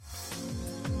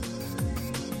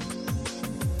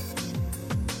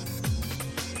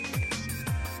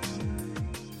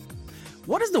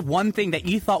What is the one thing that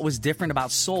you thought was different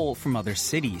about Seoul from other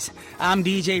cities? I'm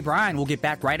DJ Brian. We'll get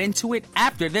back right into it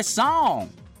after this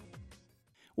song.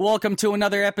 Welcome to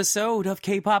another episode of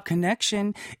K-Pop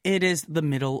Connection. It is the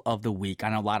middle of the week. I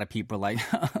know a lot of people are like,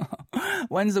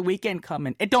 when's the weekend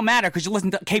coming? It don't matter because you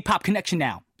listen to K-Pop Connection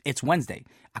now. It's Wednesday,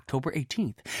 October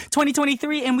 18th,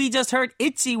 2023, and we just heard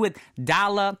ITZY with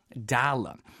Dala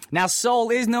Dala. Now,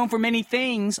 Seoul is known for many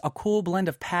things, a cool blend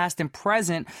of past and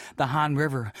present, the Han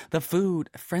River, the food,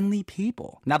 friendly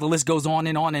people. Now, the list goes on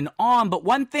and on and on, but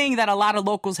one thing that a lot of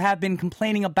locals have been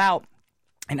complaining about,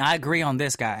 and I agree on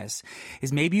this, guys,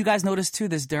 is maybe you guys noticed too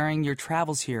this during your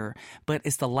travels here, but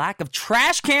it's the lack of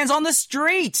trash cans on the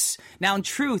streets. Now, in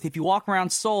truth, if you walk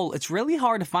around Seoul, it's really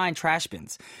hard to find trash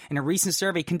bins. In a recent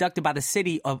survey conducted by the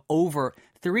city of over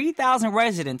 3,000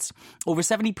 residents, over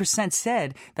 70%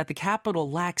 said that the capital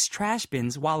lacks trash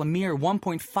bins, while a mere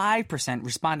 1.5%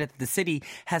 responded that the city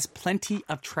has plenty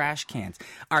of trash cans.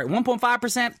 All right,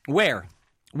 1.5%, where?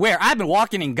 I've been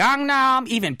walking in Gangnam,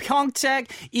 even Pyeongtaek,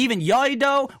 even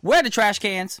Yeouido. Where are the trash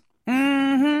cans?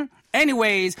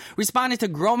 Anyways, responding to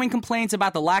growing complaints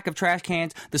about the lack of trash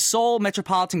cans, the Seoul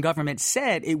Metropolitan Government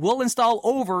said it will install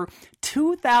over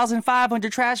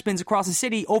 2,500 trash bins across the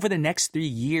city over the next 3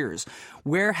 years.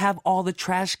 Where have all the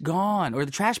trash gone, or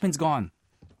the trash bins gone?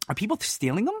 Are people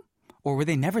stealing them? Or were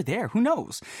they never there? Who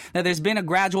knows? Now, there's been a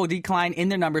gradual decline in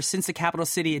their numbers since the capital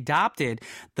city adopted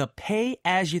the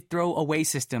pay-as-you-throw-away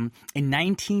system in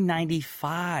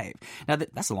 1995. Now,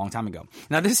 that's a long time ago.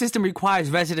 Now, this system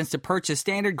requires residents to purchase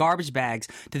standard garbage bags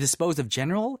to dispose of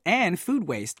general and food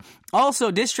waste. Also,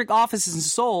 district offices in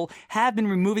Seoul have been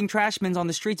removing trash bins on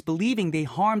the streets, believing they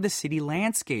harm the city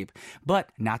landscape. But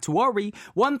not to worry,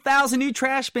 1,000 new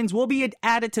trash bins will be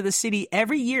added to the city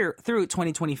every year through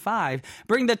 2025,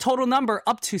 bringing the total number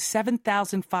up to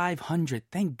 7,500.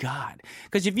 Thank God.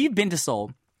 Because if you've been to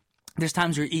Seoul, there's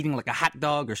times you're eating like a hot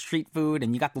dog or street food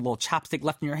and you got the little chopstick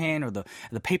left in your hand or the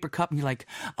paper cup and you're like,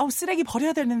 oh, 쓰레기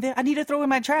버려야 되는데 I need to throw in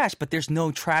my trash. But there's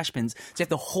no trash bins. So you have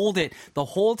to hold it the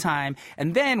whole time.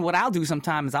 And then what I'll do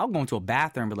sometimes is I'll go into a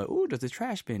bathroom and be like, oh, there's a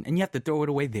trash bin. And you have to throw it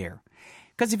away there.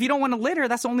 Because if you don't want to litter,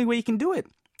 that's the only way you can do it.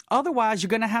 Otherwise, you're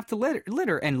going to have to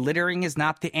litter, and littering is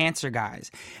not the answer,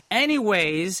 guys.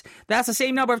 Anyways, that's the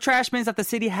same number of trash bins that the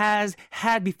city has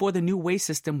had before the new waste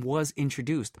system was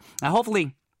introduced. Now,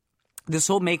 hopefully, this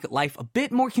will make life a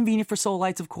bit more convenient for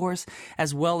Soulites, of course,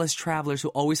 as well as travelers who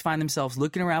always find themselves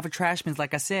looking around for trash bins.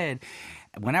 Like I said,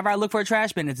 whenever I look for a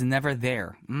trash bin, it's never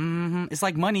there. It's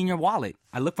like money in your wallet.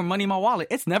 I look for money in my wallet.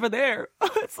 It's never there.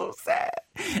 It's so sad.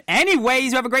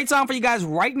 Anyways, we have a great song for you guys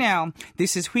right now.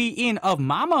 This is Hui In of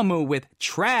Mamamoo with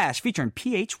Trash featuring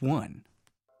PH1.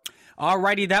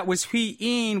 Alrighty, that was Hui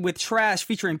In with Trash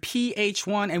featuring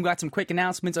PH1, and we got some quick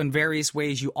announcements on various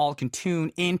ways you all can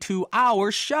tune into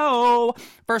our show.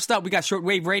 First up, we got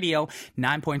shortwave radio,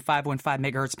 9.515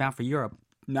 megahertz bound for Europe.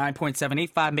 9.785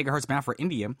 megahertz bound for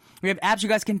India. We have apps you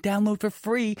guys can download for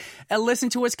free and listen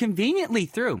to us conveniently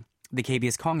through the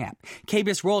KBS Kong app,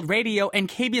 KBS World Radio, and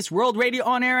KBS World Radio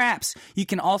on-air apps. You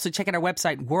can also check out our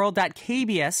website,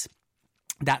 world.kbs.co.kr.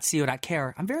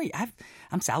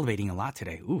 I'm salivating a lot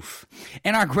today. Oof.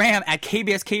 And our gram at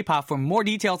KBS K-Pop for more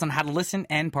details on how to listen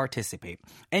and participate.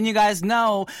 And you guys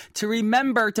know to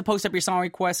remember to post up your song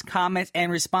requests, comments, and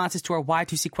responses to our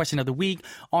Y2C question of the week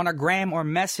on our gram or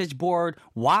message board.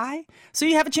 Why? So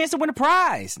you have a chance to win a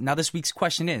prize. Now, this week's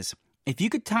question is, if you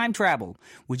could time travel,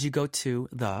 would you go to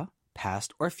the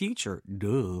past or future?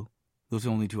 Duh. Those are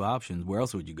only two options. Where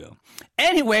else would you go?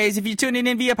 Anyways, if you're tuning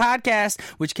in via podcast,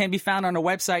 which can be found on our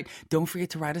website, don't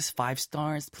forget to write us 5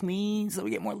 stars, please, so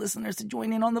we get more listeners to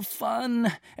join in on the fun.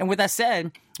 And with that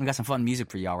said, we got some fun music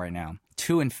for y'all right now.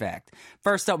 2, in fact.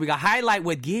 First up, we got Highlight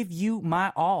with Give You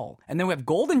My All. And then we have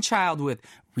Golden Child with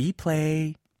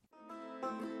Replay.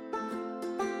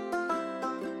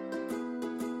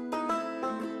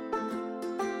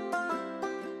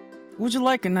 Would you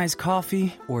like a nice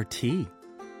coffee or tea?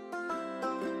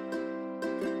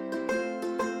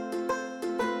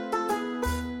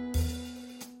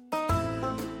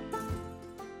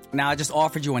 Now, I just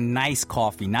offered you a nice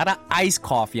coffee, not an iced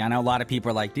coffee. I know a lot of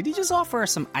people are like, did he just offer us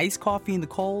some iced coffee in the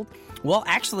cold? Well,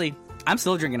 actually, I'm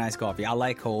still drinking iced coffee. I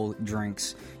like cold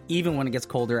drinks, even when it gets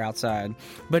colder outside.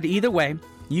 But either way,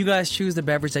 you guys choose the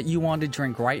beverage that you want to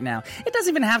drink right now. It doesn't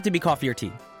even have to be coffee or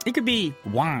tea. It could be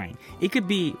wine. It could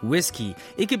be whiskey.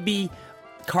 It could be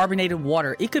carbonated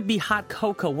water. It could be hot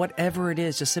cocoa, whatever it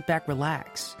is. Just sit back,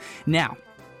 relax. Now,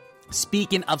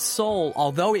 Speaking of Seoul,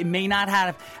 although it may not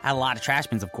have a lot of trash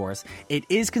bins, of course, it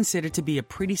is considered to be a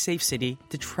pretty safe city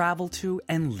to travel to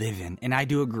and live in, and I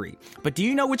do agree. But do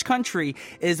you know which country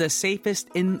is the safest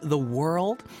in the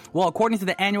world? Well, according to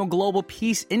the Annual Global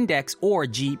Peace Index, or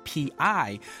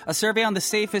GPI, a survey on the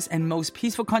safest and most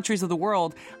peaceful countries of the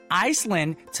world,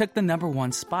 Iceland took the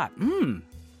 #1 spot.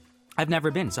 I've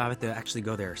never been, so I have to actually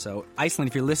go there. So, Iceland,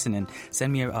 if you're listening,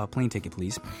 send me a plane ticket,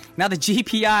 please. Now, the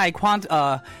GPI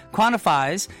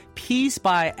quantifies peace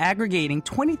by aggregating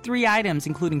 23 items,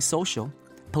 including social,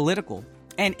 political,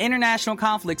 and international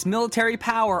conflicts, military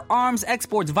power, arms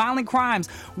exports, violent crimes,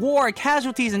 war,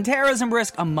 casualties, and terrorism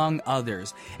risk, among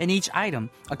others. And each item,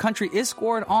 a country is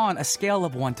scored on a scale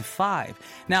of 1 to 5.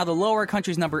 Now, the lower a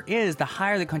country's number is, the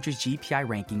higher the country's GPI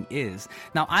ranking is.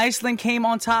 Now, Iceland came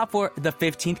on top for the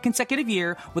 15th consecutive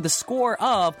year with a score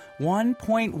of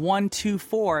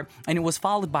 1.124, and it was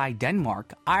followed by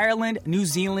Denmark, Ireland, New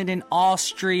Zealand, and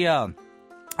Austria.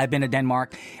 I've been to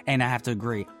Denmark, and I have to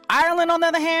agree. Ireland, on the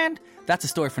other hand, that's a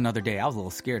story for another day. I was a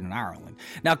little scared in Ireland.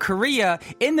 Now, Korea,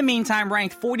 in the meantime,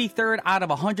 ranked 43rd out of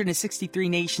 163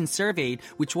 nations surveyed,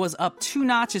 which was up 2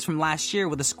 notches from last year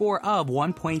with a score of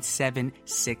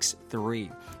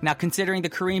 1.763. Now, considering the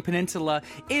Korean Peninsula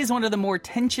is one of the more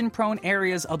tension-prone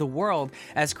areas of the world,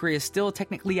 as Korea is still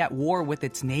technically at war with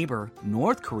its neighbor,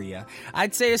 North Korea,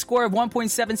 I'd say a score of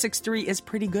 1.763 is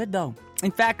pretty good, though. In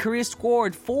fact, Korea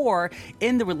scored 4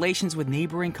 in the relations with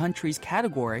neighboring countries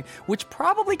category, which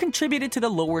probably contributed to the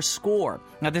lower score.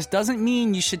 Now, this doesn't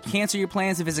mean you should cancel your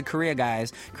plans to visit Korea,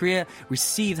 guys. Korea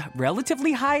received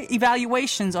relatively high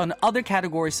evaluations on other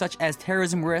categories such as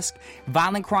terrorism risk,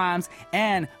 violent crimes,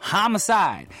 and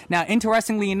homicide. Now,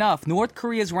 interestingly enough, North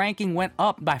Korea's ranking went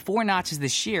up by 4 notches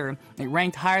this year. It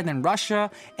ranked higher than Russia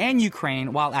and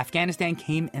Ukraine, while Afghanistan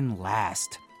came in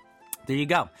last. There you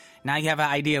go. Now you have an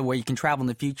idea where you can travel in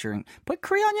the future and put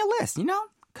Korea on your list, you know?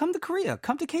 Come to Korea.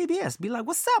 Come to KBS. Be like,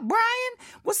 what's up, Brian?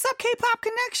 What's up, K-Pop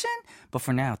Connection? But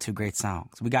for now, 2 great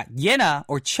songs. We got Yena,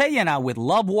 or Cheyena, with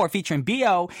Love War featuring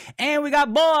B.O. And we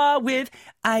got Boa with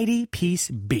ID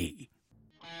Peace B.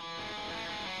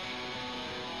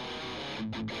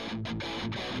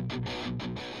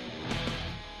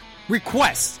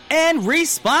 Requests and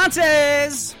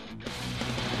responses.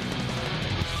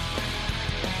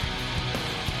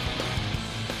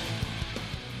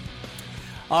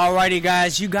 Alrighty,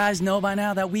 guys. You guys know by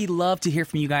now that we love to hear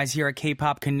from you guys here at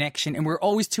K-Pop Connection, and we're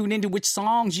always tuned into which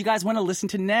songs you guys want to listen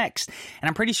to next. And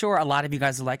I'm pretty sure a lot of you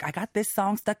guys are like, I got this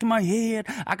song stuck in my head.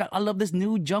 I love this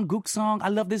new Jungkook song. I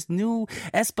love this new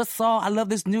aespa song. I love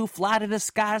this new Fly to the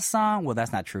Sky song. Well,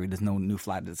 that's not true. There's no new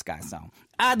Fly to the Sky song.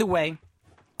 Either way,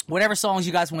 whatever songs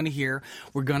you guys want to hear,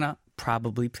 we're gonna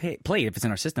probably play it if it's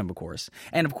in our system, of course.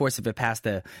 And of course, if it passed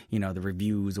the, the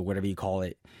reviews or whatever you call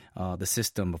it, the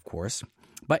system, of course.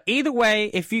 But either way,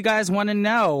 if you guys want to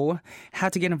know how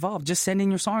to get involved, just send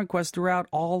in your song requests throughout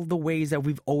all the ways that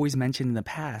we've always mentioned in the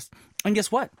past. And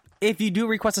guess what? If you do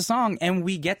request a song and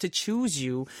we get to choose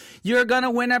you, you're going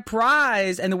to win a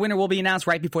prize. And the winner will be announced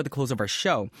right before the close of our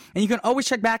show. And you can always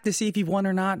check back to see if you've won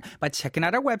or not by checking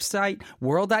out our website,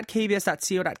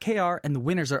 world.kbs.co.kr. And the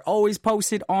winners are always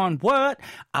posted on what?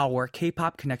 Our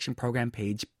K-Pop Connection program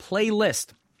page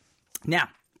playlist. Now,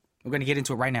 we're going to get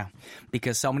into it right now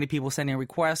because so many people send in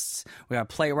requests. We're going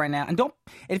to play it right now. And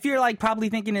if you're like probably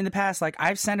thinking in the past, like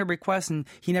I've sent a request and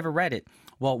he never read it.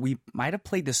 Well, we might have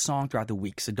played the song throughout the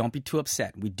week, so don't be too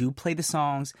upset. We do play the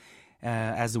songs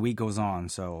as the week goes on.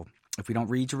 So if we don't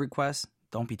read your request,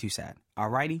 don't be too sad.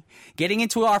 Alrighty. Getting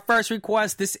into our first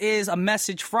request, this is a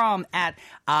message from at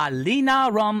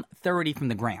AlinaRum30 from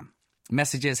the gram.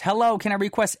 Message is, hello, can I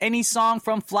request any song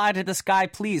from Fly to the Sky,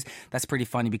 please? That's pretty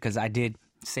funny because I did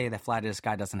say that Fly to the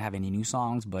Sky doesn't have any new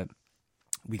songs, but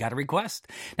we got a request.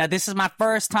 Now, this is my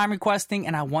first time requesting,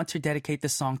 and I want to dedicate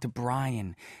this song to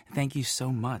Brian. Thank you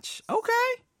so much. Okay.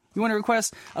 You want to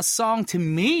request a song to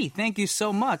me? Thank you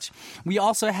so much. We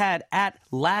also had at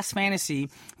Last Fantasy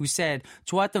who said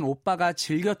좋았던 오빠가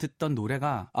즐겨 듣던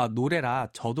노래라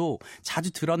저도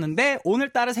자주 들었는데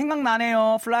오늘따라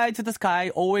생각나네요. Fly to the Sky,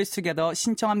 Always Together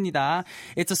신청합니다.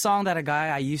 It's a song that a guy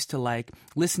I used to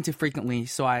listen to frequently,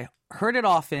 so I heard it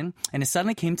often, and it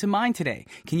suddenly came to mind today.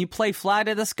 Can you play Fly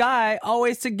to the Sky,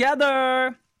 Always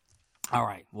Together? All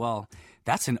right, well,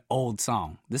 that's an old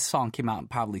song. This song came out in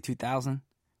probably 2000.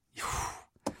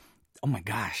 Oh my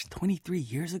gosh, 23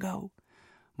 years ago?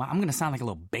 I'm going to sound like a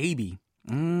little baby.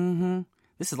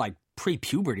 This is like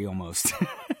pre-puberty almost.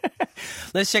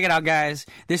 Let's check it out, guys.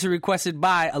 This is requested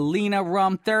by Alina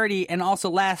Rum 30 and also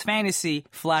Last Fantasy,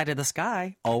 Fly to the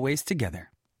Sky, Always Together.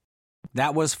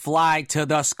 That was Fly to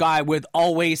the Sky with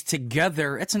Always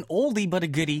Together. It's an oldie but a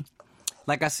goodie.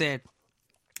 like I said,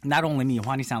 not only me,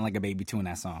 Juani sound like a baby too in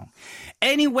that song.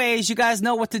 Anyways, you guys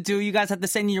know what to do. You guys have to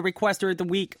send in your request during the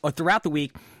week or throughout the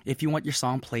week if you want your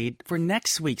song played for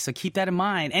next week. So keep that in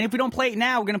mind. And if we don't play it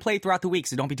now, we're going to play it throughout the week.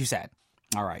 So don't be too sad.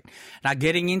 All right. Now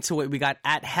getting into it, we got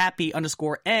at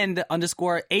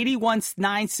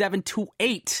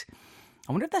happy_end_819728.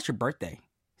 I wonder if that's your birthday.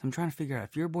 I'm trying to figure out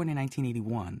if you were born in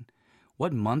 1981,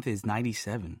 what month is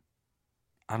 97?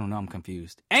 I don't know. I'm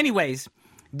confused. Anyways,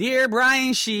 dear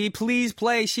Brian Shi, please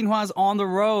play Shinhwa's On the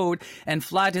Road and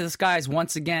Fly to the Skies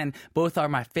once again. Both are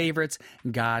my favorites.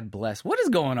 God bless. What is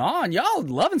going on? Y'all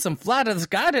loving some Fly to the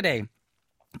Sky today.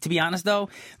 To be honest, though,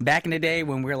 back in the day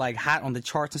when we were like hot on the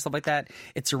charts and stuff like that,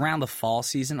 it's around the fall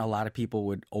season. A lot of people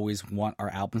would always want our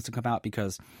albums to come out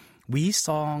because we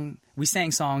sang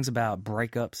songs about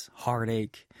breakups,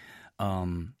 heartache,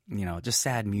 just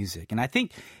sad music. And I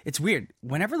think it's weird.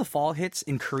 Whenever the fall hits,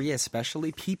 in Korea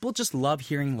especially, people just love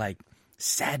hearing like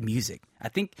sad music. I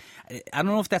don't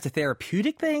know if that's a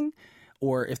therapeutic thing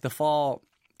or if the fall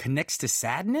connects to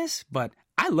sadness, but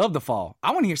I love the fall.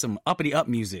 I want to hear some uppity up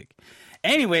music.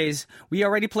 Anyways, we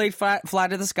already played Fly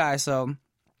to the Sky, so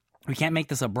we can't make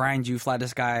this a Brian Ju Fly to the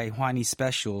Sky Juani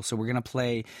special. So we're going to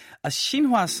play a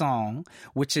Shinhwa song,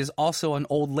 which is also an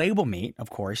old label mate,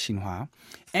 of course, Shinhwa.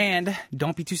 And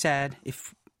don't be too sad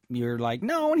if you're like,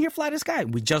 no, I want to hear Fly to the Sky.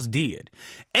 We just did.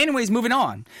 Anyways, moving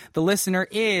on. The listener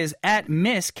is at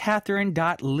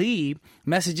MissCatherine.Lee.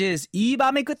 Message is, 이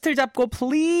밤의 끝을 잡고,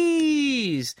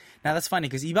 please. Now, that's funny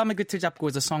because 이 밤의 끝을 잡고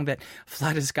is a song that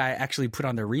Fly to the Sky actually put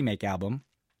on their remake album.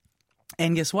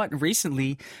 And guess what?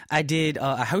 Recently, I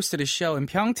hosted a show in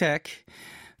Pyeongtaek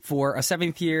for a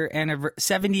 70th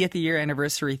year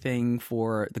anniversary thing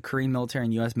for the Korean military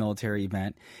and U.S. military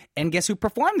event. And guess who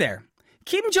performed there?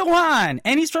 Kim Jo-han,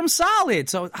 and he's from Solid.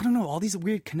 So, I don't know, all these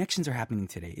weird connections are happening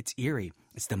today. It's eerie.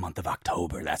 It's the month of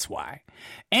October, that's why.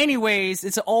 Anyways,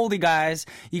 it's an oldie, guys.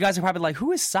 You guys are probably like,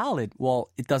 who is Solid?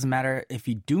 Well, it doesn't matter if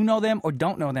you do know them or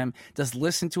don't know them. Just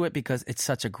listen to it because it's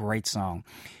such a great song.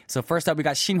 So first up, we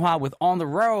got Shinhwa with On the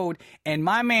Road, and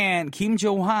my man, Kim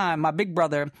Jo-han, my big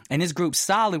brother, and his group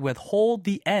Solid with Hold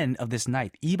the End of This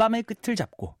Night. 이 밤의 끝을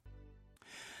잡고.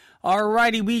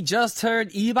 Alrighty, we just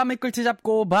heard 이 밤의 끝을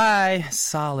잡고 by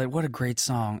Solid. What a great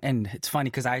song. And it's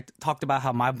funny because I talked about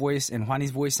how my voice and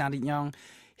Juani's voice sounded young.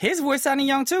 His voice sounded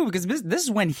young too because this is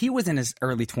when he was in his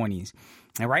early 20s.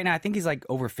 And right now, I think he's like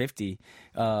over 50.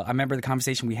 I remember the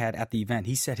conversation we had at the event.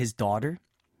 He said his daughter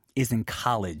is in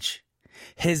college.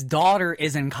 His daughter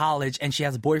is in college and she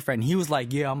has a boyfriend. He was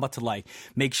like, yeah, I'm about to like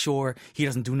make sure he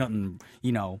doesn't do nothing,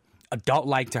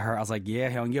 adult-like to her. I was like, yeah,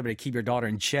 hell, you better keep your daughter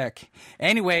in check.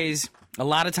 Anyways, a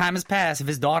lot of time has passed if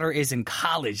his daughter is in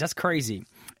college. That's crazy.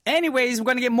 Anyways, we're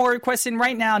going to get more requests in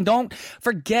right now. And don't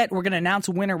forget, we're going to announce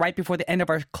a winner right before the end of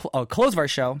our close of our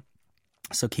show.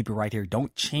 So keep it right here.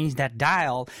 Don't change that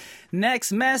dial.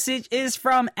 Next message is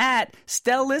from at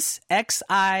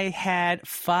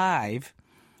StellusXIHad5.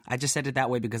 I just said it that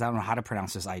way because I don't know how to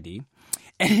pronounce this ID.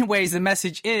 Anyways, the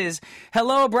message is,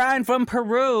 hello, Brian from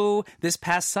Peru. This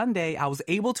past Sunday, I was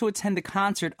able to attend the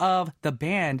concert of the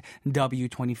band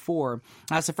W24.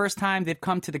 Now, it's the first time they've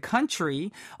come to the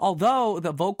country, although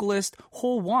the vocalist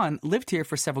Ho Won lived here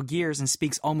for several years and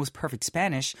speaks almost perfect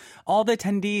Spanish. All the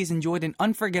attendees enjoyed an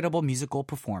unforgettable musical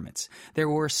performance. There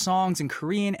were songs in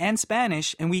Korean and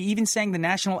Spanish, and we even sang the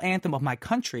national anthem of my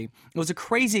country. It was a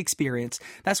crazy experience.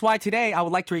 That's why today I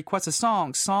would like to request a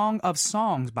song, Song of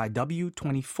Songs by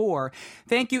W24.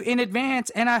 Thank you in advance,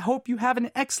 and I hope you have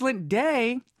an excellent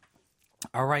day.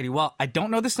 Alrighty, well, I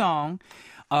don't know the song.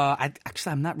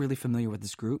 I'm not really familiar with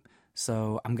this group,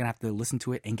 so I'm going to have to listen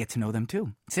to it and get to know them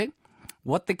too. See?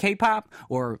 What the K-pop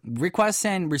or requests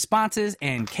and responses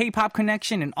and K-pop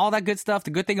connection and all that good stuff.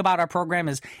 The good thing about our program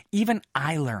is even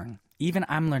I'm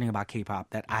learning about K-pop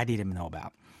that I didn't know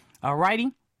about.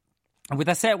 Alrighty. And with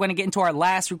that said, we're going to get into our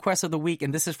last request of the week,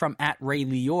 and this is from at Ray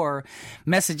Lior.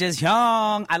 Messages,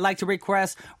 형, I'd like to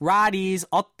request Roddy's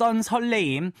어떤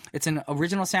설레임. It's an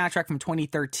original soundtrack from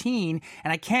 2013,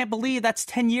 and I can't believe that's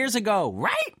 10 years ago,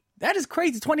 right? That is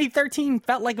crazy. 2013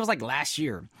 felt like it was like last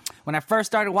year. When I first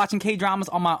started watching K-dramas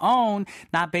on my own,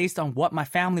 not based on what my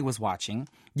family was watching,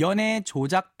 연애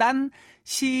조작단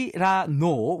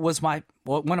시라노 was one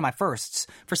of my firsts.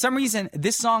 For some reason,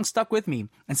 this song stuck with me,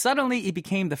 and suddenly it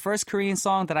became the first Korean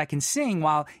song that I can sing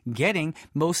while getting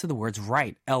most of the words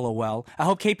right. LOL. I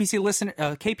hope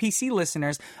KPC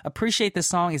listeners appreciate this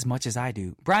song as much as I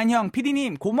do. Brian 형,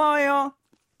 PD님, 고마워요.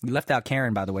 You left out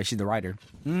Karen, by the way. She's the writer.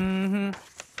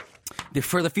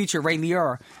 for the future Ray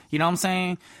Lior. You know what I'm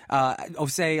saying? I'll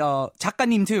say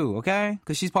작가님 too, okay?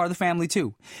 Because she's part of the family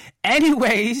too.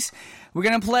 Anyways, we're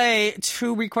going to play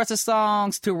 2 requested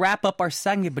songs to wrap up our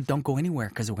segment, but don't go anywhere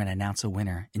because we're going to announce a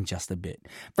winner in just a bit.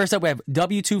 First up, we have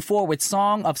W24 with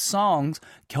Song of Songs,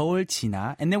 겨울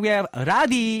지나. And then we have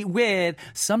Radi with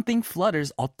Something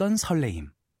Flutters, 어떤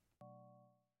설레임.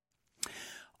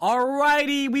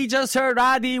 Alrighty, we just heard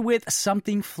Radi with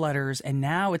Something Flutters, and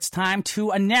now it's time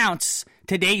to announce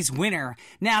today's winner.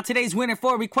 Now, today's winner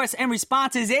for requests and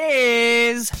responses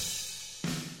is...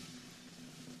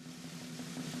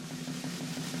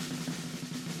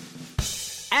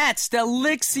 at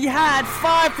Stelixi had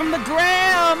 5 from the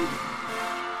gram.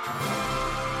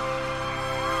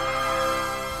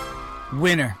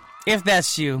 Winner. If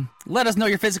that's you, let us know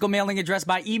your physical mailing address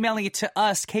by emailing it to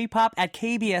us,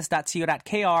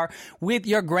 kpop@kbs.co.kr, with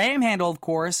your gram handle, of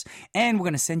course, and we're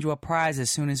going to send you a prize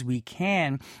as soon as we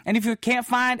can. And if you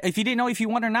didn't know if you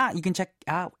won or not, you can check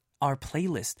out our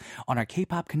playlist on our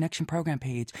K-Pop Connection program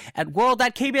page at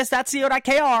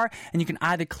world.kbs.co.kr, and you can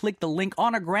either click the link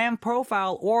on our gram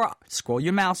profile or scroll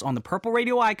your mouse on the purple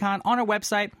radio icon on our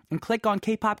website and click on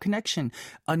K-Pop Connection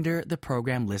under the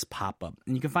program list pop-up,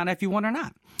 and you can find out if you won or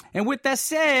not. And with that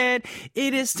said,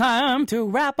 it is time to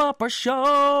wrap up our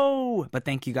show. But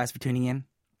thank you guys for tuning in.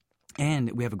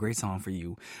 And we have a great song for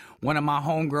you. One of my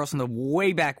homegirls from the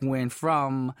way back when,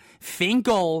 from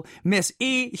Finkel, Miss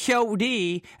Lee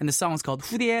Hyo-ri, and the song is called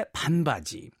후디의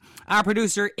반바지. Our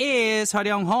producer is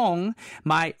Hyeong Hong.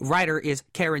 My writer is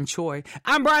Karen Choi.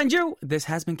 I'm Brian Ju. This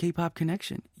has been K-Pop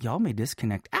Connection. Y'all may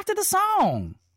disconnect after the song.